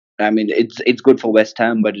 I mean, it's good for West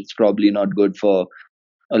Ham, but it's probably not good for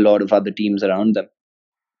a lot of other teams around them.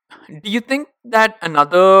 Do you think that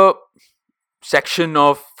another section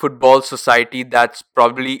of football society that's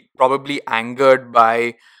probably angered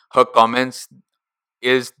by her comments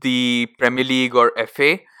is the Premier League or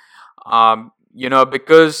FA?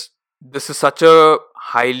 Because this is such a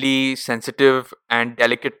highly sensitive and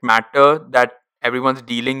delicate matter that everyone's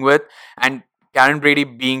dealing with, and Karen Brady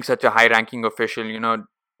being such a high ranking official,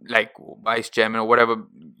 like vice chairman or whatever,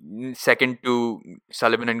 second to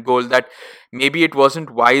Sullivan and Gold, that maybe it wasn't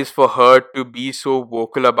wise for her to be so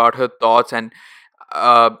vocal about her thoughts, and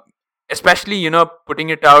uh, especially putting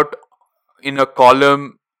it out in a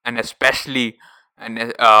column, and especially and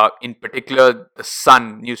in particular the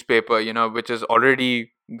Sun newspaper, which has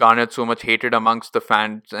already garnered so much hatred amongst the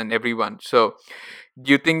fans and everyone. So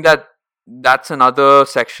do you think that that's another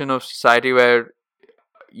section of society where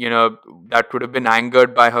that would have been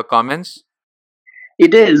angered by her comments?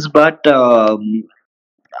 It is, but I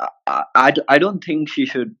don't think she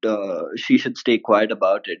should stay quiet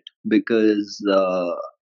about it, because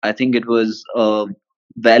I think it was a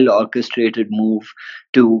well orchestrated move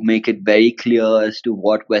to make it very clear as to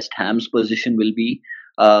what West Ham's position will be.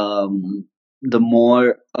 The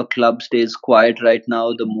more a club stays quiet right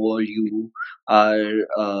now, the more you are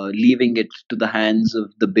leaving it to the hands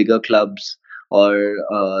of the bigger clubs, or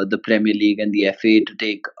the Premier League and the FA, to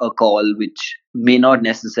take a call which may not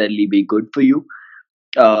necessarily be good for you.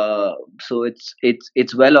 So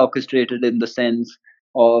it's well orchestrated in the sense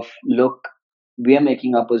of, look, we are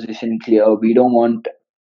making our position clear. We don't want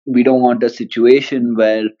a situation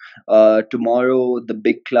where tomorrow the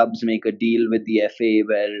big clubs make a deal with the FA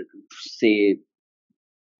where, say,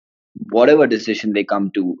 whatever decision they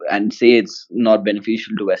come to, and say it's not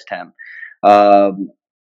beneficial to West Ham. Um,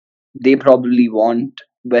 they probably want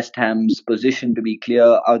West Ham's position to be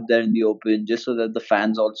clear out there in the open, just so that the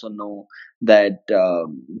fans also know that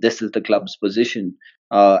this is the club's position.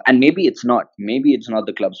 And maybe it's not. Maybe it's not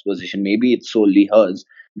the club's position. Maybe it's solely hers.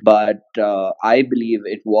 But I believe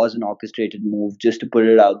it was an orchestrated move just to put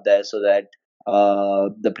it out there, so that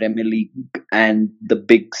the Premier League and the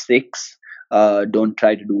Big Six don't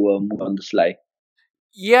try to do a move on the sly.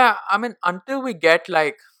 Yeah, I mean, until we get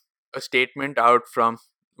like a statement out from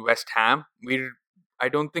West Ham, I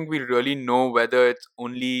don't think we really know whether it's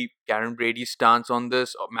only Karen Brady's stance on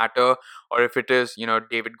this matter, or if it is,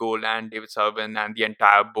 David Goland, David Sullivan, and the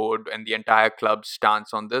entire board and the entire club's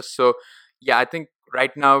stance on this. So, yeah, I think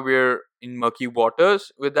right now we're in murky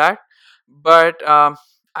waters with that. But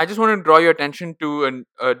I just want to draw your attention to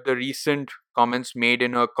the recent comments made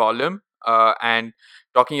in her column, and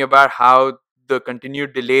talking about how the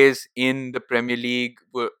continued delays in the Premier League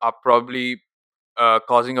are probably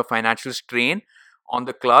causing a financial strain on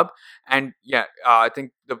the club. And yeah, I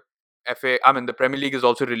think the Premier League has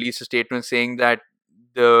also released a statement saying that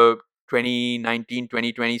the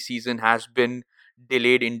 2019-2020 season has been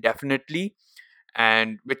delayed indefinitely,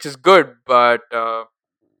 and which is good, but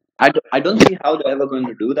I don't see how they're ever going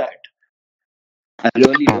to do that. I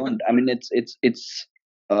really don't. I mean, it's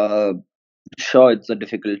uh, sure it's a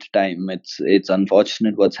difficult time. It's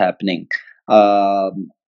unfortunate what's happening.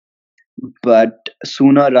 Um, but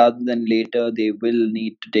sooner rather than later, they will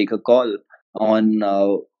need to take a call on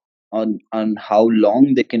on how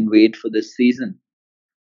long they can wait for this season.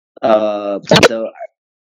 The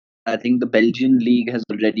I think the Belgian league has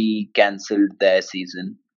already cancelled their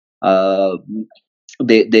season. Uh,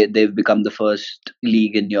 they've become the first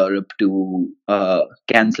league in Europe to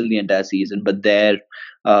cancel the entire season. But there,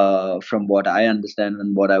 from what I understand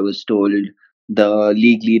and what I was told, the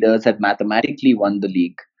league leaders have mathematically won the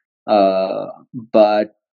league.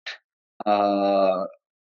 But uh,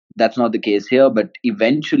 that's not the case here. But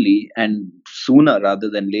eventually, and sooner rather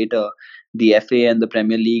than later, the FA and the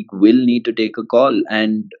Premier League will need to take a call.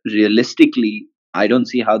 And realistically, I don't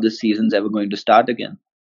see how this season's ever going to start again.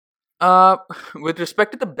 Uh, with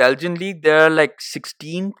respect to the Belgian league, there are like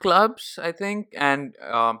 16 clubs, I think, and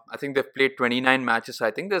I think they've played 29 matches. So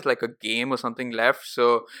I think there's like a game or something left.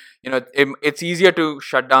 So it's easier to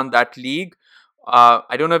shut down that league.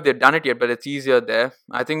 I don't know if they've done it yet, but it's easier there.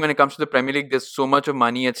 I think when it comes to the Premier League, there's so much of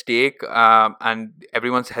money at stake, and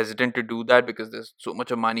everyone's hesitant to do that because there's so much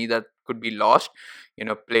of money that could be lost.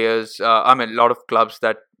 Players. I mean, a lot of clubs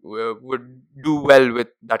that would do well with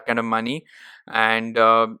that kind of money, and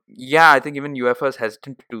yeah, I think even UEFA is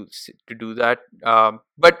hesitant to do that.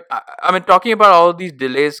 But I mean, talking about all these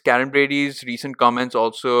delays, Karen Brady's recent comments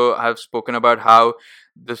also have spoken about how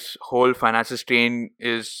this whole financial strain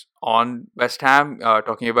is on West Ham.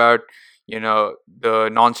 Talking about the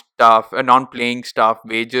non-playing staff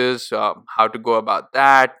wages, how to go about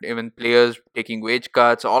that, even players taking wage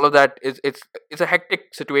cuts. All of that is it's a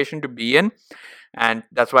hectic situation to be in, and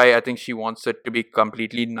that's why I think she wants it to be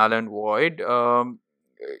completely null and void.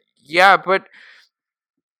 Yeah, but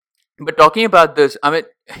talking about this, I mean,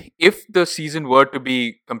 if the season were to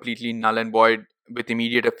be completely null and void with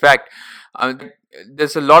immediate effect,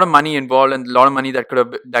 there's a lot of money involved and a lot of money that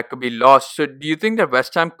could be lost. So, do you think that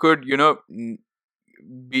West Ham could,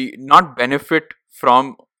 be not benefit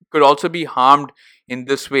from, could also be harmed in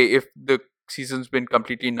this way if the season's been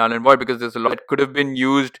completely null and void, because there's a lot that could have been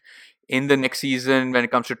used in the next season when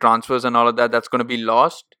it comes to transfers and all of that that's going to be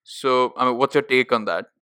lost. So, I mean, what's your take on that?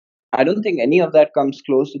 I don't think any of that comes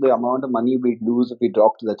close to the amount of money we'd lose if we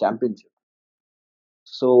dropped to the championship.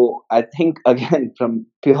 So I think again, from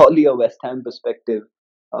purely a West Ham perspective,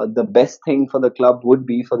 the best thing for the club would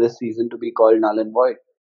be for this season to be called null and void.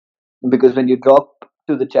 Because when you drop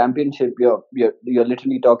to the championship, you're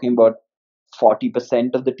literally talking about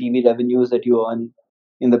 40% of the TV revenues that you earn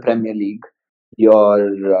in the Premier League. Your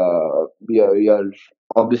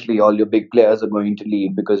obviously all your big players are going to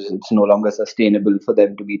leave because it's no longer sustainable for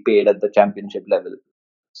them to be paid at the championship level.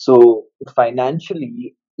 So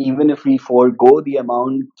financially, even if we forego the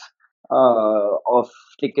amount of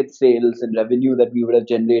ticket sales and revenue that we would have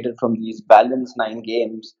generated from these balanced 9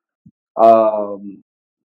 games, um,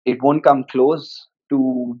 it won't come close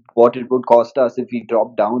to what it would cost us if we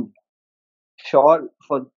drop down. Sure,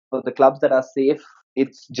 for the clubs that are safe,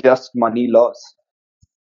 it's just money loss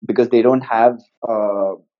because uh, they don't have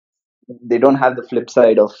the flip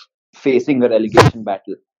side of facing a relegation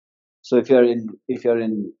battle. So if you're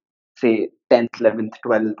in say 10th, 11th,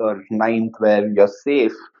 12th, or ninth, where you're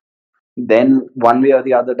safe, then one way or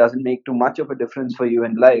the other doesn't make too much of a difference for you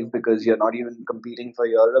in life because you're not even competing for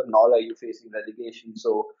Europe, nor are you facing relegation.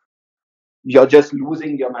 So you're just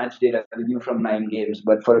losing your match day revenue from 9 games.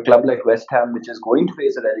 But for a club like West Ham, which is going to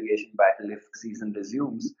face a relegation battle if the season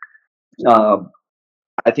resumes, uh,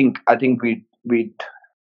 I think we'd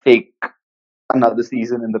take another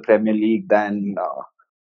season in the Premier League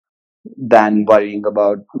than worrying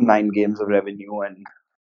about 9 games of revenue and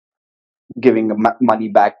giving money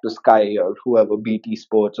back to Sky or whoever, BT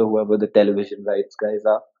Sports or whoever the television rights guys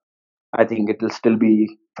are. I think it will still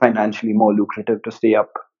be financially more lucrative to stay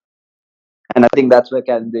up, and I think that's where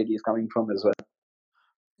Karen Brady is coming from as well.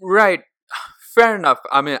 Right. Fair enough.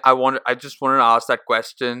 I mean, I just wanted to ask that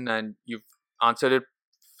question, and you've answered it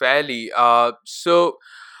fairly.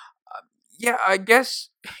 Yeah, I guess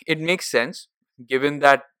it makes sense given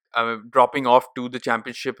that dropping off to the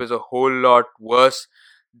championship is a whole lot worse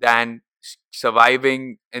than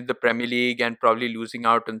surviving in the Premier League and probably losing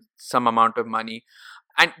out on some amount of money.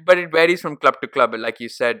 And but it varies from club to club. Like you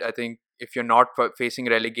said, I think if you're not facing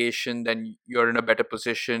relegation, then you're in a better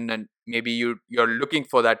position, and maybe you're looking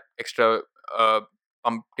for that extra uh,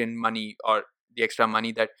 pumped in money, or the extra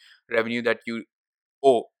money, that revenue that you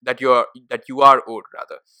owe, that you are owed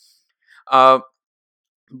rather. Uh,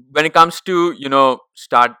 when it comes to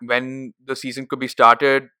start when the season could be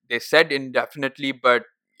started, they said indefinitely, but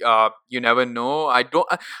you never know. I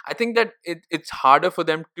think that it's harder for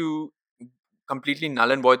them to completely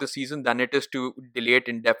null and void the season than it is to delay it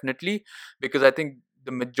indefinitely, because I think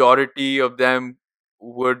the majority of them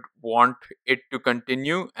would want it to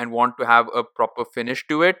continue and want to have a proper finish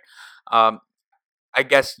to it. um, I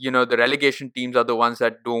guess the relegation teams are the ones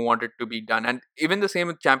that don't want it to be done, and even the same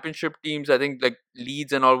with championship teams. I think like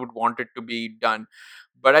Leeds and all would want it to be done,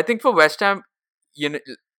 but I think for West Ham, you know,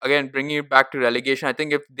 again bringing it back to relegation, I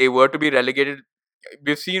think if they were to be relegated,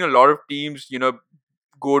 we've seen a lot of teams,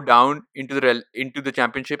 go down into into the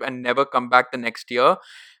championship and never come back the next year,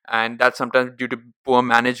 and that's sometimes due to poor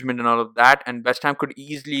management and all of that. And West Ham could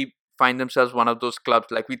easily find themselves one of those clubs.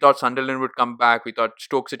 Like we thought Sunderland would come back, we thought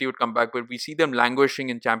Stoke City would come back, but we see them languishing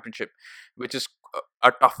in championship, which is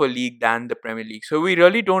a tougher league than the Premier League. So we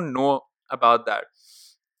really don't know about that.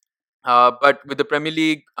 But with the Premier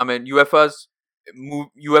League, I mean, UEFA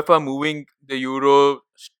moving the Euro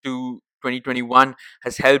to 2021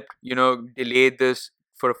 has helped, delay this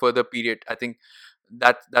for a further period. I think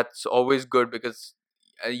that's always good, because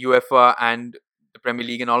UEFA and the Premier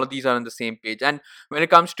League and all of these are on the same page. And when it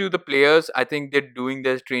comes to the players, I think they're doing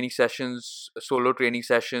their training sessions, solo training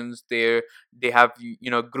sessions. They have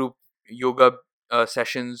group yoga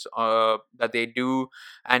sessions that they do.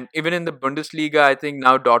 And even in the Bundesliga, I think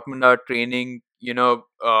now Dortmund are training,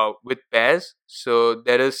 with pairs. So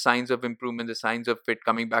there is signs of improvement, the signs of it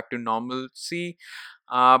coming back to normalcy.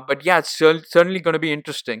 But yeah, it's certainly going to be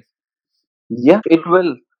interesting. Yeah, it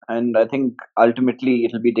will, and I think ultimately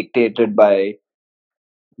it'll be dictated by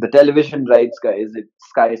the television rights guys.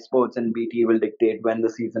 Sky Sports and BT will dictate when the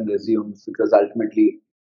season resumes, because ultimately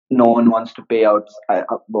no one wants to pay out.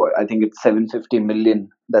 I think it's 750 million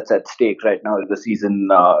that's at stake right now if the season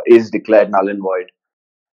is declared null and void.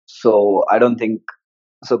 So I don't think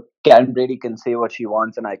so. Karen Brady can say what she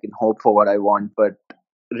wants, and I can hope for what I want, but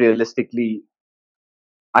realistically,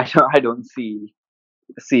 I don't see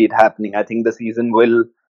it happening. I think the season will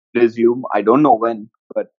resume. I don't know when,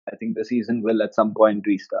 but I think the season will at some point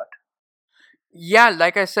restart. Yeah,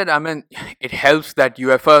 like I said, I mean, it helps that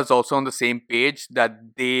UEFA is also on the same page, that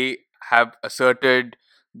they have asserted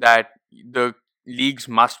that the leagues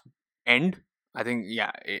must end. I think,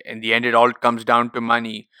 yeah, in the end, it all comes down to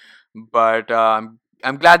money. But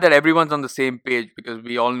I'm glad that everyone's on the same page, because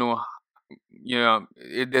we all know,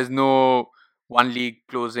 there's no one league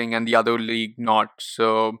closing and the other league not.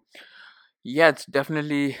 So, yeah, it's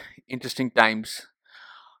definitely interesting times.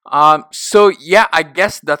 So yeah, I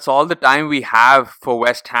guess that's all the time we have for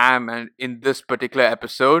West Ham and in this particular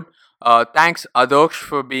episode. Thanks, Adoksh,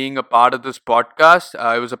 for being a part of this podcast.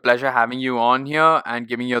 It was a pleasure having you on here and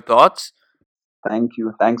giving your thoughts. Thank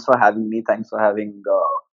you. Thanks for having me. Thanks for having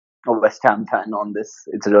a West Ham fan on this.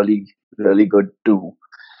 It's really, really good to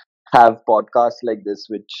have podcasts like this,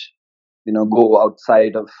 which go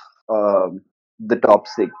outside of the top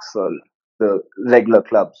six or the regular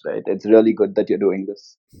clubs. Right? It's really good that you're doing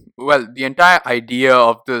this. Well, the entire idea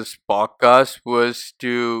of this podcast was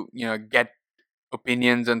to, get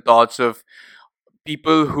opinions and thoughts of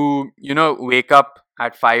people who wake up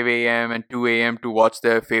at 5 a.m. and 2 a.m. to watch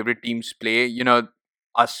their favorite teams play,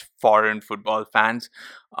 us foreign football fans,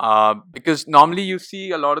 because normally you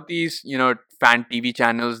see a lot of these fan TV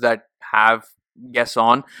channels that have guests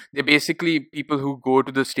on. They're basically people who go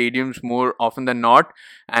to the stadiums more often than not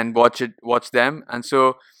and watch them. And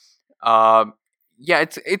so um yeah,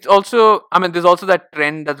 it's also, I mean, there's also that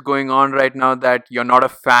trend that's going on right now, that you're not a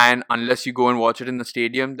fan unless you go and watch it in the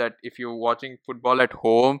stadium. That if you're watching football at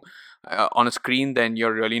home on a screen, then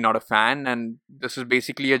you're really not a fan. And this is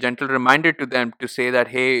basically a gentle reminder to them to say that,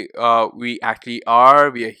 hey, we actually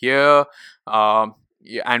are, we are here.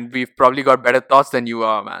 Yeah, and we've probably got better thoughts than you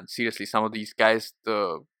are, man. Seriously, some of these guys,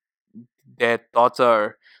 their thoughts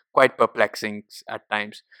are quite perplexing at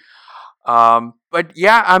times. But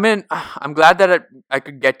yeah, I mean, I'm glad that I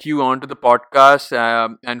could get you onto the podcast,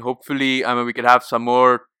 and hopefully, I mean, we could have some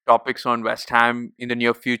more topics on West Ham in the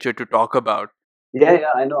near future to talk about. Yeah, yeah,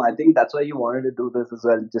 I know. I think that's why you wanted to do this as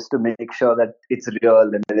well, just to make sure that it's real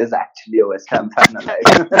and there is actually a West Ham fan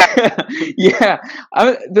alive. Yeah, I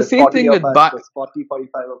mean, the There's same 40 thing of with us, there's 40,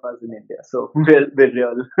 45 of us in India, so we're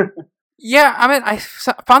real. Yeah, I mean,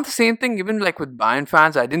 found the same thing even like with Bayern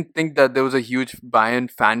fans. I didn't think that there was a huge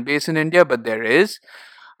Bayern fan base in India, but there is.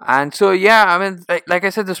 And so, yeah, I mean, like I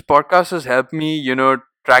said, this podcast has helped me,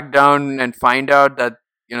 track down and find out that,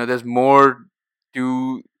 there's more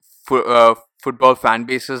to football fan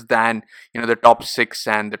bases than, the top six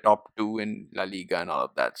and the top two in La Liga and all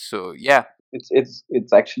of that. So, yeah.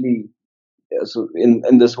 It's actually, so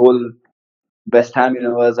in this whole West Ham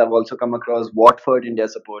universe, I've also come across Watford India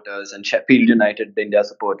supporters and Sheffield United India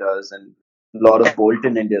supporters and a lot of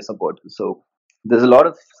Bolton India supporters. So there's a lot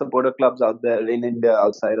of supporter clubs out there in India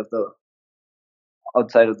outside of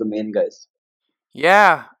the main guys.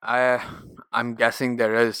 Yeah, I'm guessing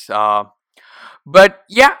there is. But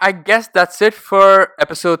yeah, I guess that's it for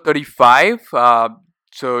episode 35.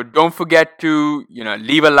 So don't forget to,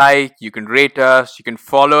 leave a like. You can rate us. You can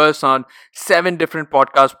follow us on 7 different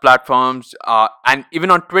podcast platforms. And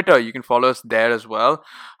even on Twitter, you can follow us there as well.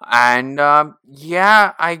 And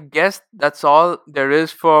yeah, I guess that's all there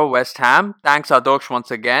is for West Ham. Thanks, Adoksh,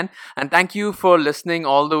 once again. And thank you for listening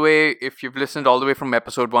all the way. If you've listened all the way from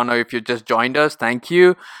episode 1 or if you just joined us, thank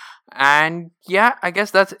you. And yeah, I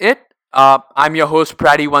guess that's it. I'm your host,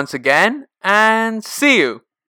 Praddy, once again, and see you.